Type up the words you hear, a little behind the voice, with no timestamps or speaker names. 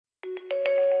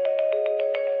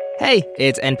Hey,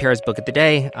 it's NPR's Book of the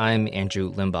Day. I'm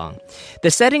Andrew Limbong.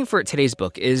 The setting for today's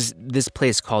book is this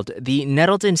place called the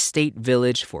Nettleton State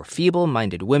Village for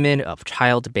Feeble-Minded Women of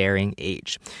Childbearing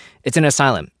Age. It's an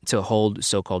asylum to hold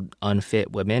so-called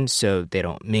unfit women so they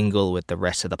don't mingle with the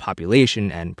rest of the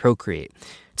population and procreate.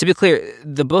 To be clear,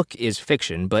 the book is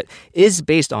fiction, but is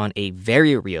based on a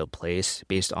very real place,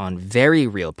 based on very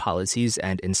real policies,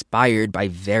 and inspired by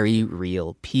very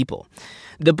real people.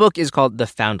 The book is called The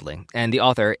Foundling, and the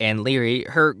author, Anne Leary,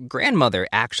 her grandmother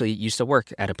actually used to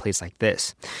work at a place like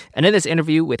this. And in this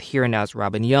interview with Here and Now's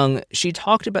Robin Young, she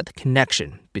talked about the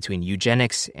connection between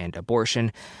eugenics and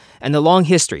abortion and the long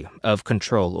history of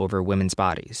control over women's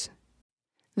bodies.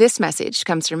 This message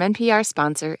comes from NPR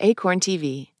sponsor Acorn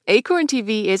TV. Acorn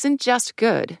TV isn't just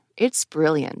good, it's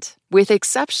brilliant, with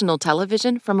exceptional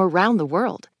television from around the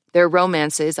world. Their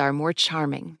romances are more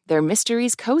charming, their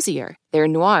mysteries cozier, their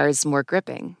noirs more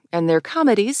gripping, and their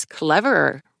comedies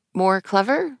cleverer. More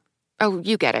clever? Oh,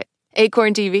 you get it.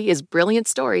 Acorn TV is brilliant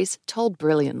stories told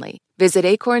brilliantly. Visit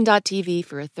acorn.tv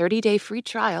for a 30-day free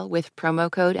trial with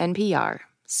promo code NPR.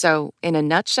 So, in a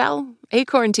nutshell,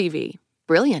 Acorn TV.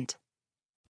 Brilliant.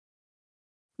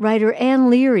 Writer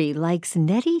Anne Leary likes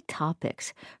netty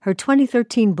topics. Her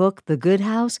 2013 book, The Good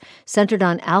House, centered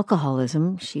on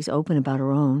alcoholism. She's open about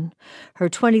her own. Her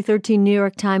 2013 New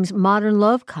York Times Modern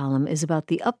Love column is about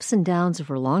the ups and downs of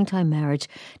her longtime marriage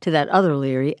to that other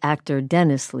Leary, actor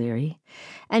Dennis Leary.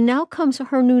 And now comes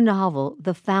her new novel,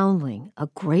 The Foundling, a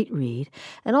great read,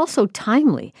 and also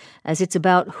timely, as it's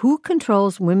about who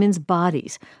controls women's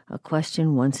bodies, a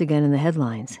question once again in the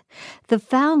headlines. The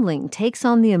Foundling takes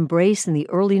on the embrace in the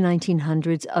early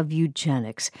 1900s of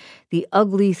eugenics, the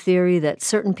ugly theory that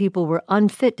certain people were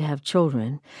unfit to have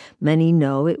children. Many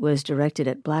know it was directed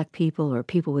at Black people or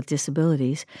people with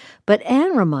disabilities, but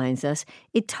Anne reminds us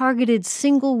it targeted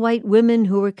single white women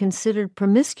who were considered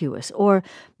promiscuous or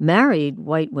married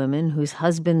white women whose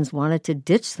husbands wanted to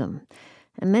ditch them.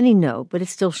 And many know, but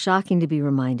it's still shocking to be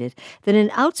reminded, that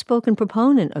an outspoken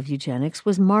proponent of eugenics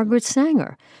was Margaret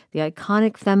Sanger, the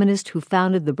iconic feminist who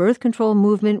founded the birth control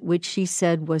movement, which she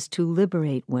said was to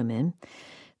liberate women.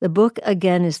 The book,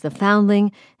 again, is The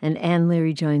Foundling, and Anne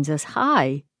Leary joins us.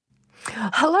 Hi.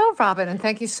 Hello, Robin, and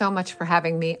thank you so much for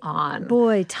having me on.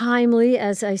 Boy, timely,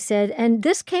 as I said. And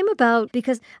this came about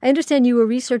because I understand you were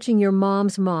researching your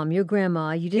mom's mom, your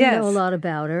grandma. You didn't know a lot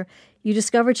about her. You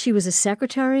discovered she was a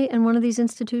secretary in one of these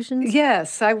institutions?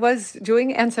 Yes, I was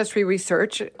doing ancestry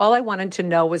research. All I wanted to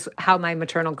know was how my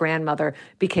maternal grandmother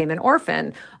became an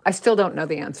orphan. I still don't know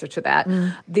the answer to that.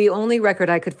 The only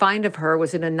record I could find of her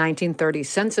was in a 1930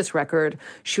 census record.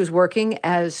 She was working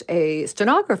as a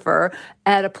stenographer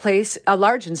at a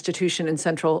large institution in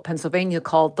central Pennsylvania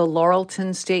called the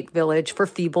Laurelton State Village for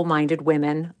Feeble-Minded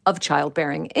Women of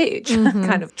Childbearing Age.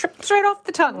 Kind of tripped straight off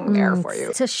the tongue there for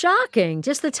you. It's shocking.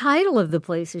 Just the title of the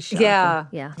place is shocking.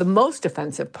 Yeah. The most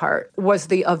offensive part was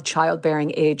the of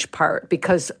childbearing age part,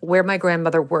 because where my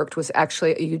grandmother worked was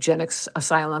actually a eugenics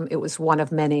asylum. It was one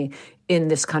of many in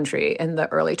this country in the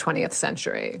early 20th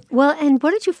century. Well, and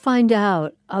what did you find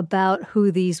out about who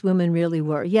these women really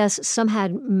were? Yes, some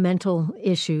had mental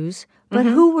issues, but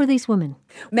who were these women?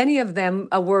 Many of them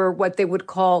were what they would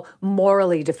call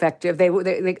morally defective.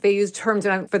 They used terms,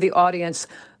 and for the audience,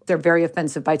 they're very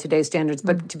offensive by today's standards,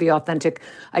 but to be authentic,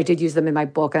 I did use them in my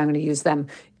book, and I'm going to use them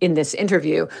in this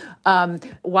interview.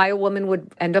 Why a woman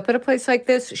would end up at a place like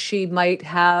this? She might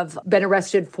have been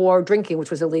arrested for drinking,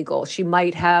 which was illegal. She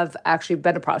might have actually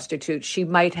been a prostitute. She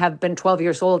might have been 12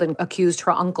 years old and accused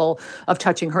her uncle of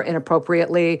touching her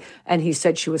inappropriately, and he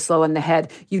said she was slow in the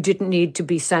head. You didn't need to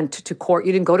be sent to court.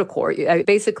 You didn't go to court.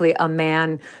 Basically, a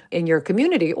man in your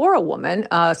community or a woman,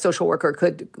 a social worker,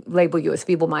 could label you as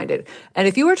feeble-minded. And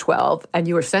if you were 12 and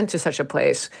you were sent to such a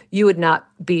place, you would not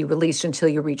be released until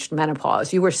you reached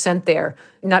menopause. You were sent there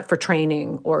not for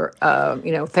training or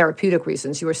therapeutic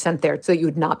reasons. You were sent there so you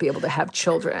would not be able to have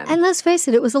children. And let's face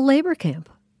it was a labor camp.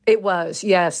 It was,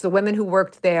 yes. The women who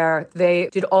worked there, they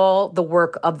did all the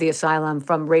work of the asylum,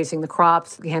 from raising the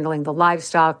crops, handling the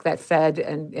livestock that fed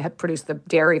and had produced the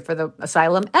dairy for the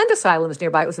asylum and asylums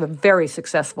nearby. It was a very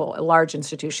successful, a large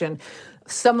institution.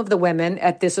 Some of the women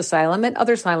at this asylum and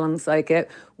other asylums like it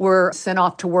were sent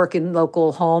off to work in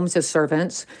local homes as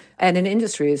servants and in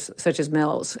industries such as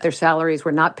mills. Their salaries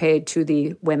were not paid to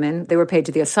the women. They were paid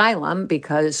to the asylum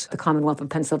because the Commonwealth of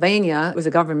Pennsylvania was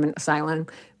a government asylum,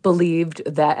 believed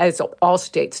that, as all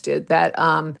states did, that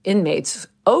inmates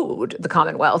owed the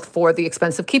Commonwealth for the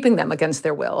expense of keeping them against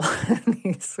their will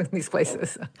in these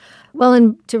places. Well,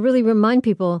 and to really remind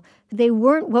people, they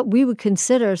weren't what we would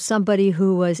consider somebody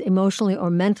who was emotionally or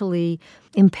mentally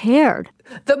impaired.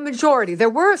 The majority. There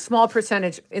were a small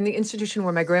percentage in the institution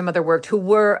where my grandmother worked who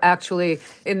were actually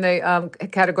in the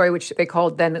category which they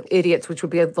called then idiots, which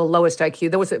would be the lowest IQ.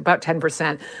 There was about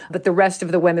 10%. But the rest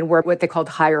of the women were what they called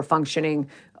higher functioning.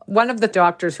 One of the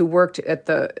doctors who worked at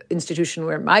the institution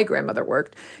where my grandmother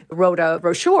worked wrote a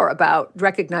brochure about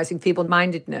recognizing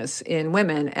feeble-mindedness in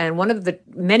women. And one of the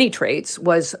many traits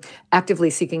was actively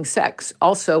seeking sex,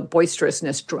 also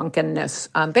boisterousness, drunkenness,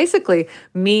 basically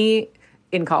me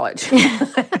in college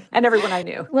and everyone I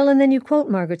knew. Well, and then you quote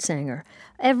Margaret Sanger.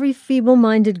 Every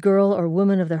feeble-minded girl or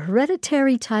woman of the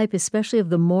hereditary type, especially of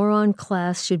the moron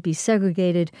class, should be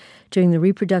segregated during the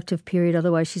reproductive period.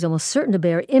 Otherwise, she's almost certain to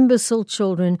bear imbecile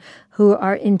children who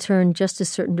are in turn just as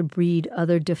certain to breed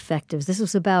other defectives. This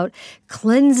was about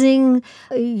cleansing,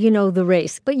 the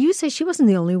race. But you say she wasn't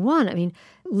the only one. I mean,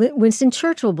 Winston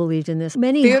Churchill believed in this.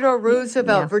 Theodore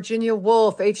Roosevelt, Virginia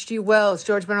Woolf, H.G. Wells,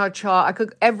 George Bernard Shaw,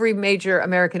 every major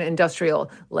American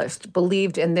industrialist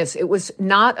believed in this. It was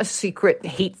not a secret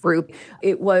hate group.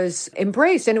 It was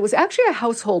embraced, and it was actually a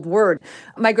household word.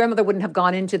 My grandmother wouldn't have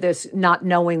gone into this not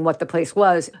knowing what the place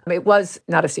was. It was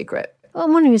not a secret. Well,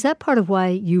 I'm wondering, is that part of why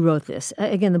you wrote this?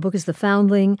 Again, the book is The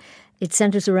Foundling. It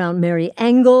centers around Mary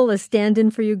Engel, a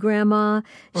stand-in for your grandma.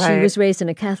 Right. She was raised in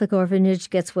a Catholic orphanage,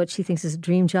 gets what she thinks is a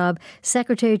dream job.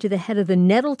 Secretary to the head of the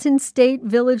Nettleton State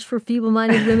Village for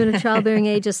Feeble-Minded Women of Childbearing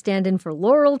Age, a stand-in for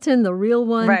Laurelton, the real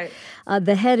one. Right.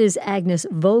 The head is Agnes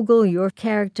Vogel, your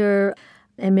character.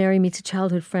 And Mary meets a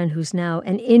childhood friend who's now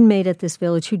an inmate at this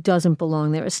village who doesn't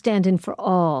belong there, a stand-in for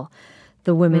all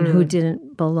the women who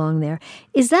didn't belong there.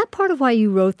 Is that part of why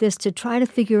you wrote this, to try to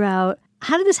figure out,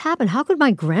 how did this happen? How could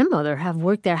my grandmother have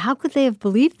worked there? How could they have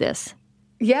believed this?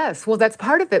 Yes, well, that's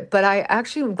part of it. But I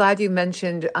actually am glad you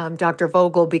mentioned Dr.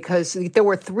 Vogel, because there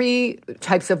were three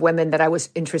types of women that I was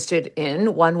interested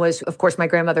in. One was, of course, my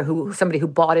grandmother, somebody who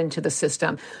bought into the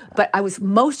system. But I was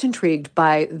most intrigued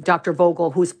by Dr. Vogel,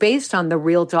 who's based on the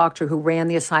real doctor who ran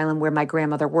the asylum where my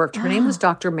grandmother worked. Her name was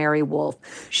Dr. Mary Wolfe.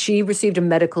 She received a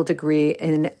medical degree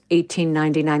in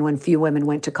 1899 when few women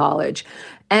went to college.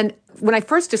 And when I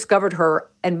first discovered her,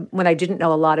 and when I didn't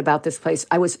know a lot about this place,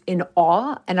 I was in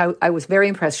awe, and I was very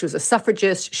impressed. She was a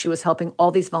suffragist. She was helping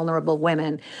all these vulnerable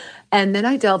women. And then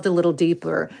I delved a little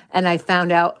deeper, and I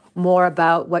found out more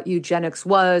about what eugenics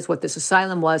was, what this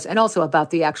asylum was, and also about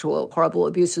the actual horrible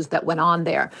abuses that went on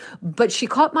there. But she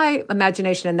caught my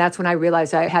imagination, and that's when I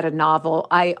realized I had a novel.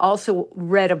 I also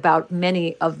read about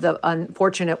many of the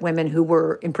unfortunate women who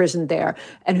were imprisoned there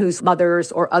and whose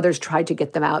mothers or others tried to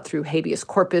get them out through habeas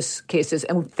corpus cases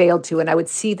and failed to. And I would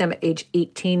see them at age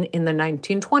 18 in the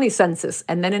 1920 census.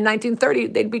 And then in 1930,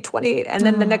 they'd be 28. And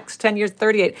then the next 10 years,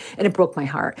 38. And it broke my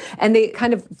heart. And they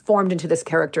kind of formed into this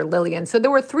character, Lillian. So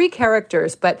there were three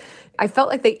characters, but I felt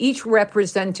like they each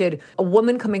represented a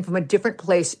woman coming from a different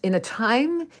place in a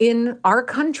time in our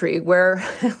country where,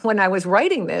 when I was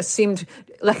writing this, seemed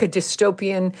like a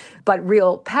dystopian but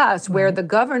real past, where the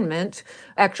government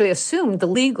actually assumed the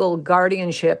legal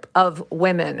guardianship of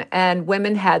women, and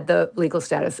women had the legal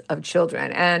status of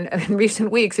children. And in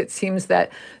recent weeks, it seems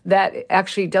that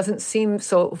actually doesn't seem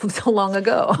so long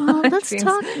ago. Well,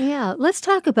 let's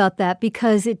talk about that,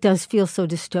 because it does feel so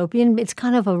dystopian. It's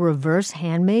kind of a reverse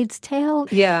Handmaid's Tale.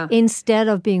 Yeah. Instead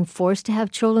of being forced to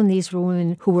have children, these were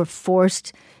women who were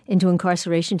forced into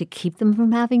incarceration to keep them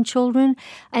from having children.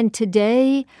 And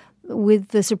today, with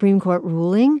the Supreme Court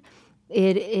ruling,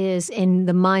 it is in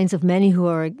the minds of many who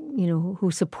are,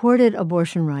 who supported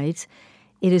abortion rights,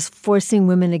 it is forcing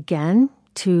women again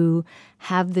to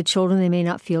have the children they may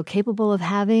not feel capable of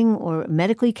having, or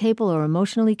medically capable, or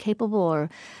emotionally capable, or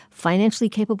financially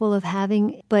capable of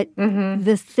having. But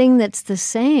the thing that's the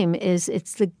same is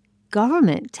it's the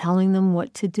government telling them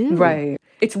what to do. Right.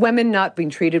 It's women not being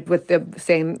treated with the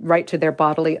same right to their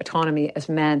bodily autonomy as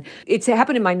men. It's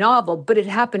happened in my novel, but it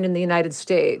happened in the United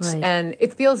States. Right. And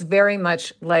it feels very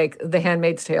much like The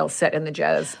Handmaid's Tale set in the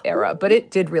jazz era, but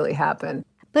it did really happen.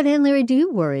 But Anne Leary, do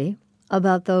you worry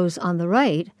about those on the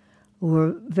right who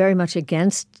are very much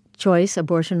against choice,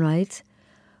 abortion rights,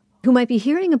 who might be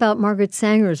hearing about Margaret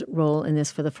Sanger's role in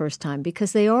this for the first time,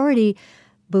 because they already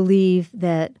believe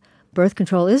that birth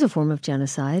control is a form of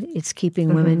genocide. It's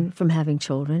keeping women from having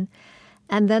children.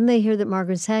 And then they hear that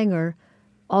Margaret Sanger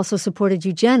also supported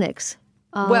eugenics.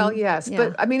 Well, yes. Yeah.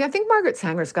 But I mean, I think Margaret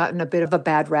Sanger's gotten a bit of a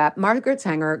bad rap. Margaret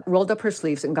Sanger rolled up her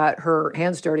sleeves and got her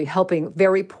hands dirty helping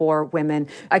very poor women.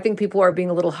 I think people are being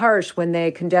a little harsh when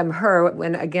they condemn her,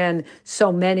 when, again,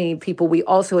 so many people we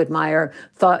also admire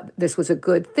thought this was a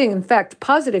good thing. In fact,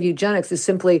 positive eugenics is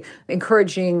simply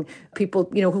encouraging people,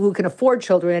 who can afford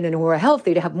children and who are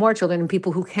healthy to have more children, and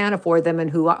people who can't afford them and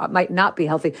who might not be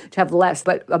healthy to have less.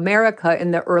 But America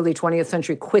in the early 20th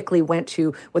century quickly went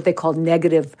to what they called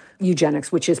negative eugenics,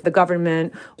 which is the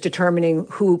government determining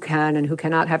who can and who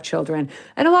cannot have children.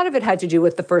 And a lot of it had to do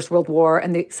with the First World War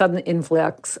and the sudden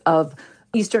influx of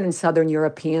Eastern and Southern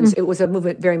Europeans. It was a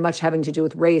movement very much having to do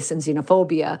with race and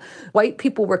xenophobia. White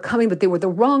people were coming, but they were the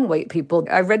wrong white people.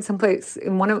 I read someplace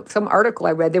in some article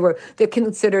I read, they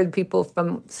considered people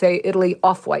from, say, Italy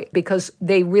off-white because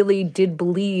they really did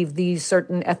believe these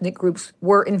certain ethnic groups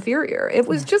were inferior. It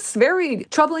was just very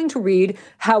troubling to read.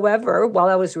 However, while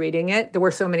I was reading it, there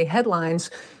were so many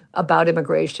headlines about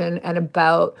immigration and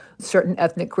about certain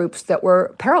ethnic groups that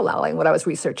were paralleling what I was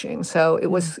researching. So it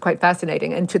was quite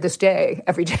fascinating. And to this day,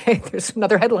 every day, there's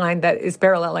another headline that is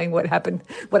paralleling what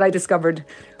I discovered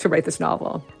to write this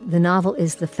novel. The novel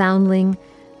is The Foundling,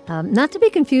 not to be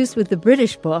confused with the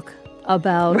British book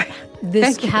about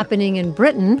this happening in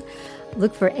Britain.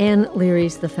 Look for Anne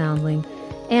Leary's The Foundling.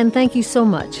 Anne, thank you so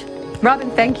much. Robin,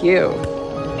 thank you.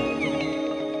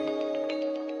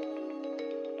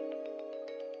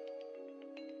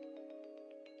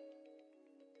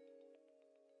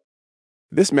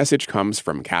 This message comes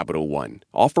from Capital One,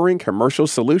 offering commercial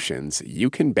solutions you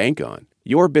can bank on.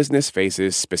 Your business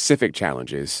faces specific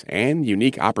challenges and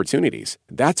unique opportunities.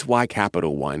 That's why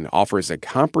Capital One offers a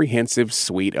comprehensive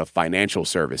suite of financial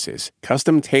services,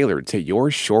 custom-tailored to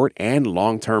your short and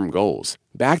long-term goals.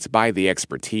 Backed by the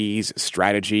expertise,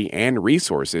 strategy, and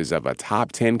resources of a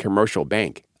top 10 commercial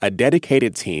bank, a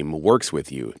dedicated team works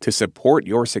with you to support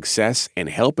your success and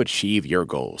help achieve your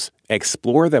goals.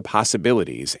 Explore the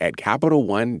possibilities at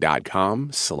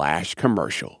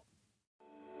CapitalOne.com/commercial.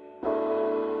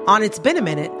 On It's Been a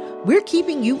Minute, we're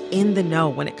keeping you in the know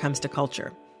when it comes to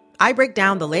culture. I break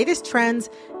down the latest trends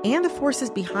and the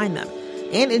forces behind them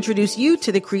and introduce you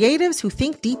to the creatives who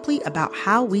think deeply about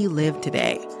how we live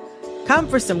today. Come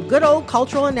for some good old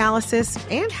cultural analysis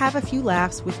and have a few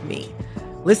laughs with me.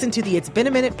 Listen to the It's Been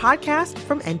a Minute podcast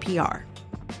from NPR.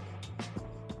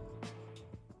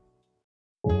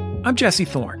 I'm Jesse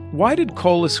Thorne. Why did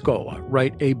Cole Escola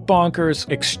write a bonkers,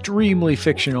 extremely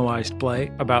fictionalized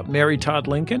play about Mary Todd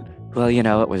Lincoln? Well,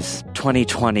 it was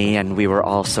 2020 and we were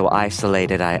all so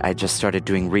isolated. I just started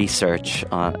doing research,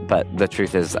 but the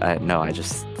truth is, I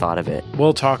just thought of it.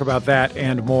 We'll talk about that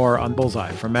and more on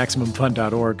Bullseye from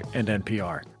MaximumFun.org and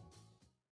NPR.